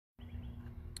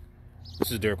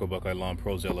This is Derek with Buckeye Lawn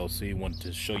Pros LLC. Wanted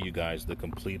to show you guys the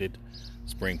completed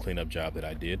spring cleanup job that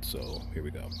I did. So here we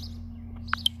go.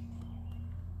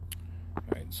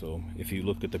 Alright, so if you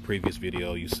looked at the previous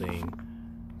video, you've seen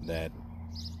that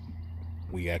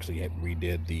we actually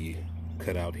redid the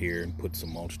cutout here and put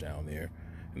some mulch down there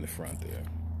in the front there.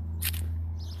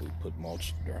 So we put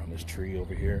mulch around this tree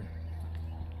over here.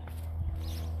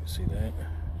 You see that?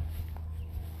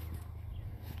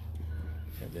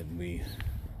 And then we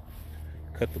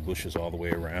cut the bushes all the way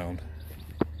around.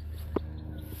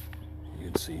 You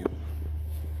can see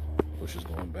bushes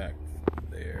going back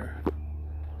there.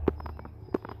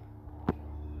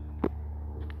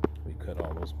 We cut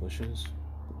all those bushes,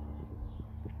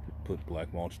 put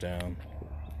black mulch down,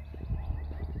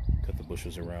 cut the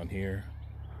bushes around here,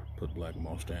 put black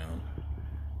mulch down.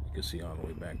 You can see all the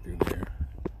way back through there.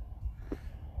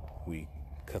 We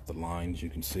cut the lines,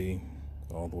 you can see,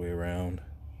 all the way around.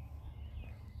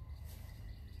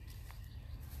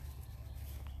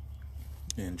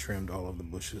 And trimmed all of the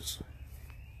bushes.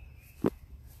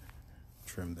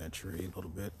 Trimmed that tree a little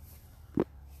bit.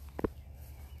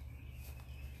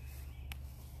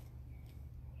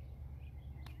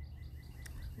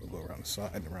 We'll go around the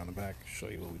side and around the back, show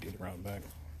you what we did around the back.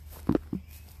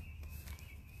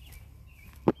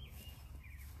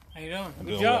 How you doing? I'm Good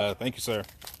doing job. well. Thank you, sir.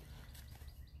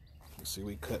 You see,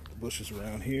 we cut the bushes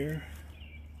around here.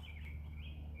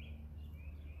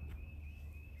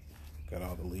 Got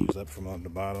all the leaves up from on the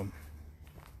bottom.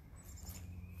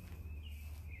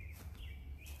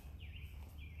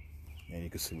 And you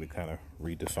can see we kind of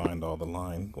redefined all the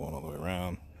line going all the way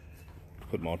around.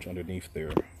 Put mulch underneath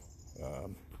their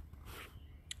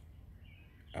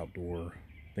outdoor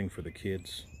thing for the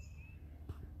kids.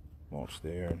 Mulch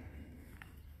there.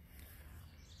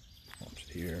 Mulch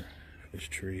here. This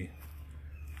tree.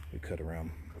 We cut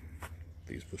around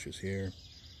these bushes here.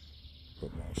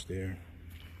 Put mulch there.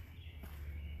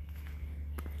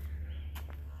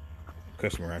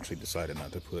 Customer actually decided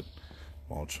not to put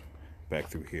mulch back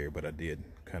through here, but I did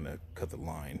kind of cut the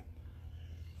line.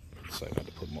 Decided not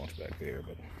to put mulch back there,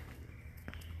 but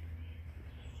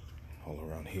all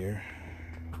around here,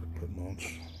 put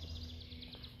mulch.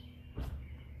 As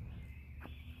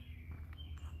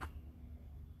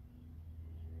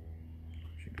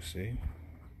you can see.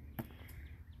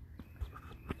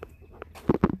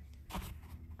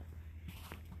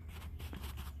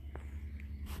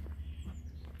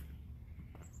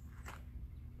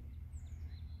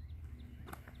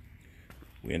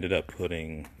 We ended up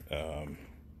putting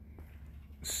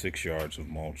 6 yards of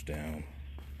mulch down,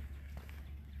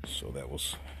 so that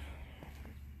was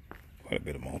quite a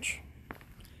bit of mulch,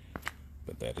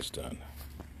 but that is done.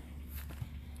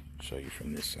 I'll show you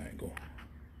from this angle,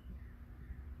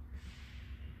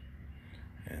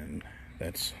 and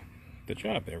that's the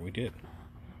job there we did.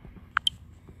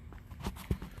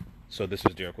 So this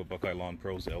is Derek with Buckeye Lawn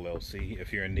Pros LLC.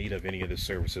 If you're in need of any of the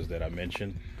services that I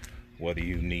mentioned, whether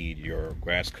you need your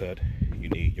grass cut, you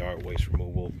need yard waste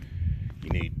removal, you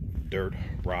need dirt,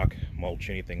 rock, mulch,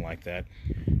 anything like that,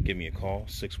 give me a call,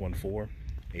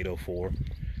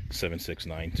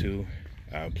 614-804-7692.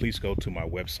 Please go to my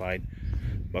website,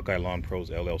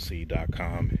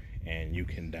 BuckeyeLawnProsLLC.com, and you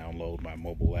can download my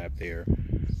mobile app there,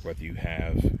 whether you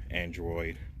have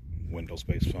Android,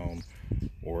 Windows-based phone,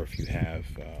 or if you have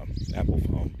Apple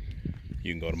phone.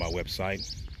 You can go to my website,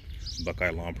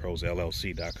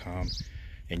 BuckeyeLawnProsLLC.com,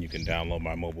 and you can download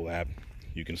my mobile app.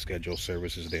 You can schedule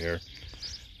services there.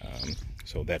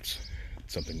 So that's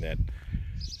something that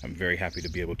I'm very happy to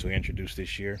be able to introduce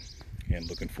this year, and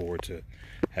looking forward to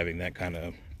having that kind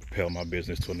of propel my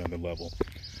business to another level.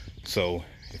 So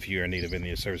if you're in need of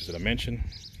any of the services that I mentioned,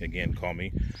 again, call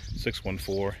me,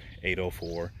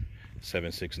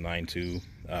 614-804-7692.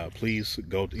 Please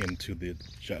go into the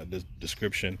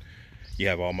description. You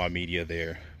have all my media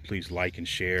there. Please like and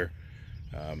share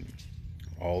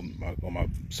on my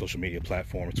social media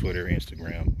platforms, Twitter,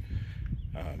 Instagram,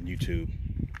 YouTube.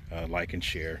 Like and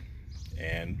share,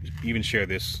 and even share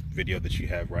this video that you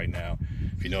have right now.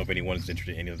 If you know of anyone who's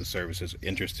interested in any of the services,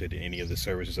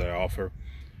 that I offer,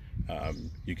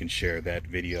 you can share that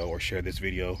video or share this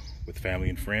video with family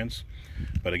and friends.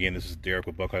 But again, this is Derek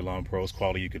with Buckeye Lawn Pros,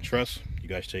 quality you can trust. You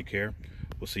guys take care.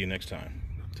 We'll see you next time.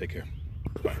 Take care.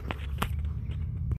 Bye.